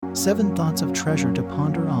7 thoughts of treasure to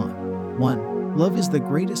ponder on. 1. Love is the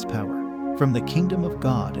greatest power. From the kingdom of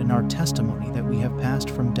God and our testimony that we have passed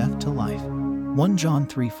from death to life. 1 John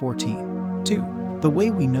 3:14. 2. The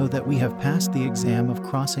way we know that we have passed the exam of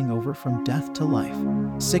crossing over from death to life,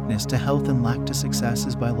 sickness to health, and lack to success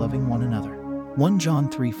is by loving one another. 1 John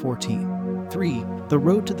 3:14. 3. The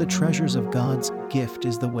road to the treasures of God's gift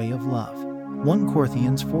is the way of love. 1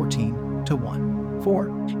 Corinthians 14:1.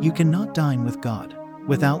 4. You cannot dine with God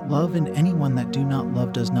without love, and anyone that do not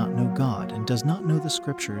love does not know God and does not know the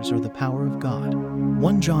Scriptures or the power of God.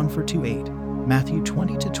 1 John 4:8. Matthew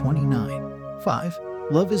 20-29. 5.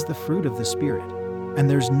 Love is the fruit of the Spirit, and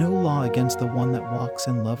there's no law against the one that walks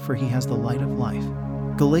in love, for he has the light of life.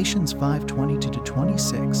 Galatians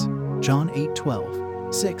 5:22-26. John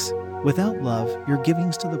 8:12. 6. Without love, your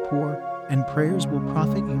givings to the poor and prayers will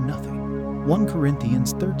profit you nothing. 1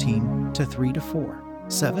 Corinthians 13:3-4.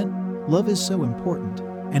 7. Love is so important,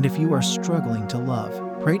 and if you are struggling to love,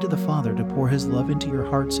 pray to the Father to pour His love into your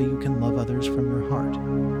heart so you can love others from your heart.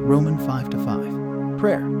 Romans 5:5.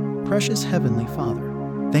 Prayer. Precious Heavenly Father,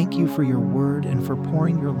 thank you for your word and for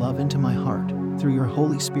pouring your love into my heart through your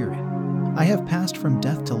Holy Spirit. I have passed from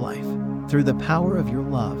death to life through the power of your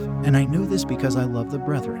love, and I know this because I love the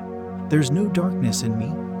brethren. There's no darkness in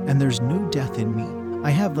me, and there's no death in me. I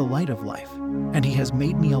have the light of life, and He has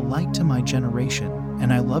made me a light to my generation,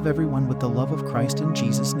 and I love everyone with the love of Christ in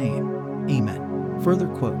Jesus' name. Amen. Further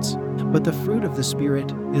quotes. But the fruit of the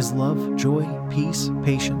Spirit is love, joy, peace,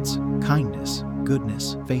 patience, kindness,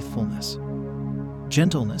 goodness, faithfulness,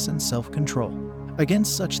 gentleness, and self-control.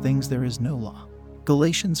 Against such things there is no law.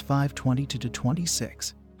 Galatians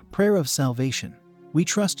 5:22-26. Prayer of salvation. We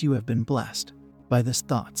trust you have been blessed by these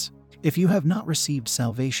thoughts. If you have not received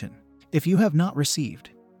salvation, if you have not received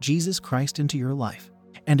Jesus Christ into your life,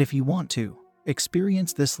 and if you want to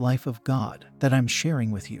experience this life of God that I'm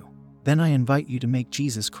sharing with you, then I invite you to make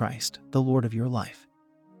Jesus Christ the Lord of your life.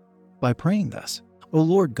 By praying thus: O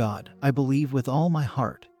Lord God, I believe with all my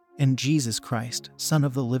heart in Jesus Christ, Son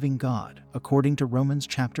of the living God, according to Romans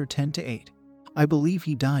chapter 10-8. I believe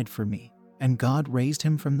He died for me, and God raised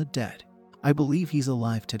Him from the dead. I believe He's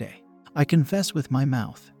alive today. I confess with my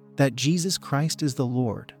mouth that Jesus Christ is the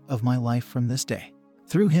Lord of my life from this day.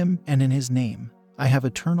 Through Him and in His name, I have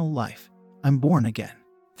eternal life. I'm born again.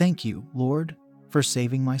 Thank you, Lord, for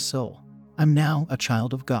saving my soul. I'm now a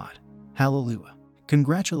child of God. Hallelujah.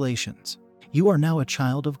 Congratulations. You are now a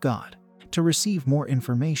child of God. To receive more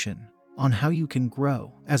information on how you can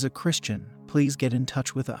grow as a Christian, please get in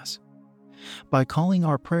touch with us by calling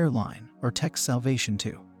our prayer line or text salvation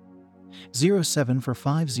to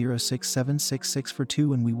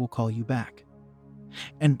 0745067662, and we will call you back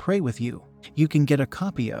and pray with you. You can get a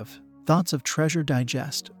copy of Thoughts of Treasure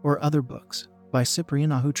Digest or other books by Cyprian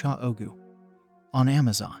Ahucha Ogu on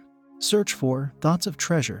Amazon. Search for Thoughts of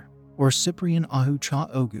Treasure or Cyprian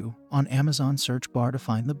Ahucha Ogu on Amazon search bar to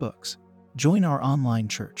find the books. Join our online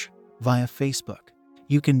church via Facebook.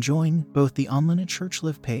 You can join both the Online at Church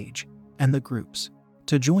Live page and the groups.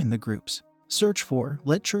 To join the groups, search for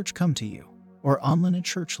Let Church Come to You or Online at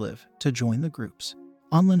Church Live to join the groups.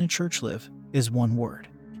 Online at Church Live is one word.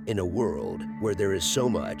 In a world where there is so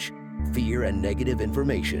much fear and negative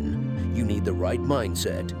information, you need the right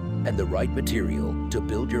mindset and the right material to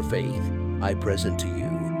build your faith. I present to you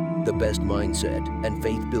the best mindset and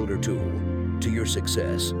faith builder tool to your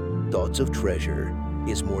success. Thoughts of Treasure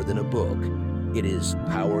is more than a book. It is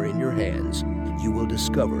power in your hands. You will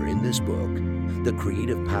discover in this book the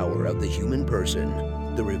creative power of the human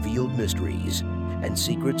person, the revealed mysteries and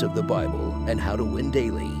secrets of the Bible, and how to win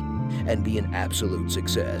daily and be an absolute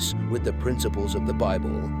success with the principles of the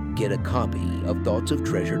Bible. Get a copy of Thoughts of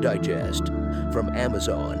Treasure Digest from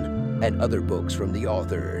Amazon and other books from the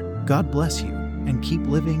author. God bless you and keep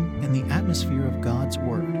living in the atmosphere of God's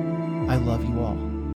Word. I love you all.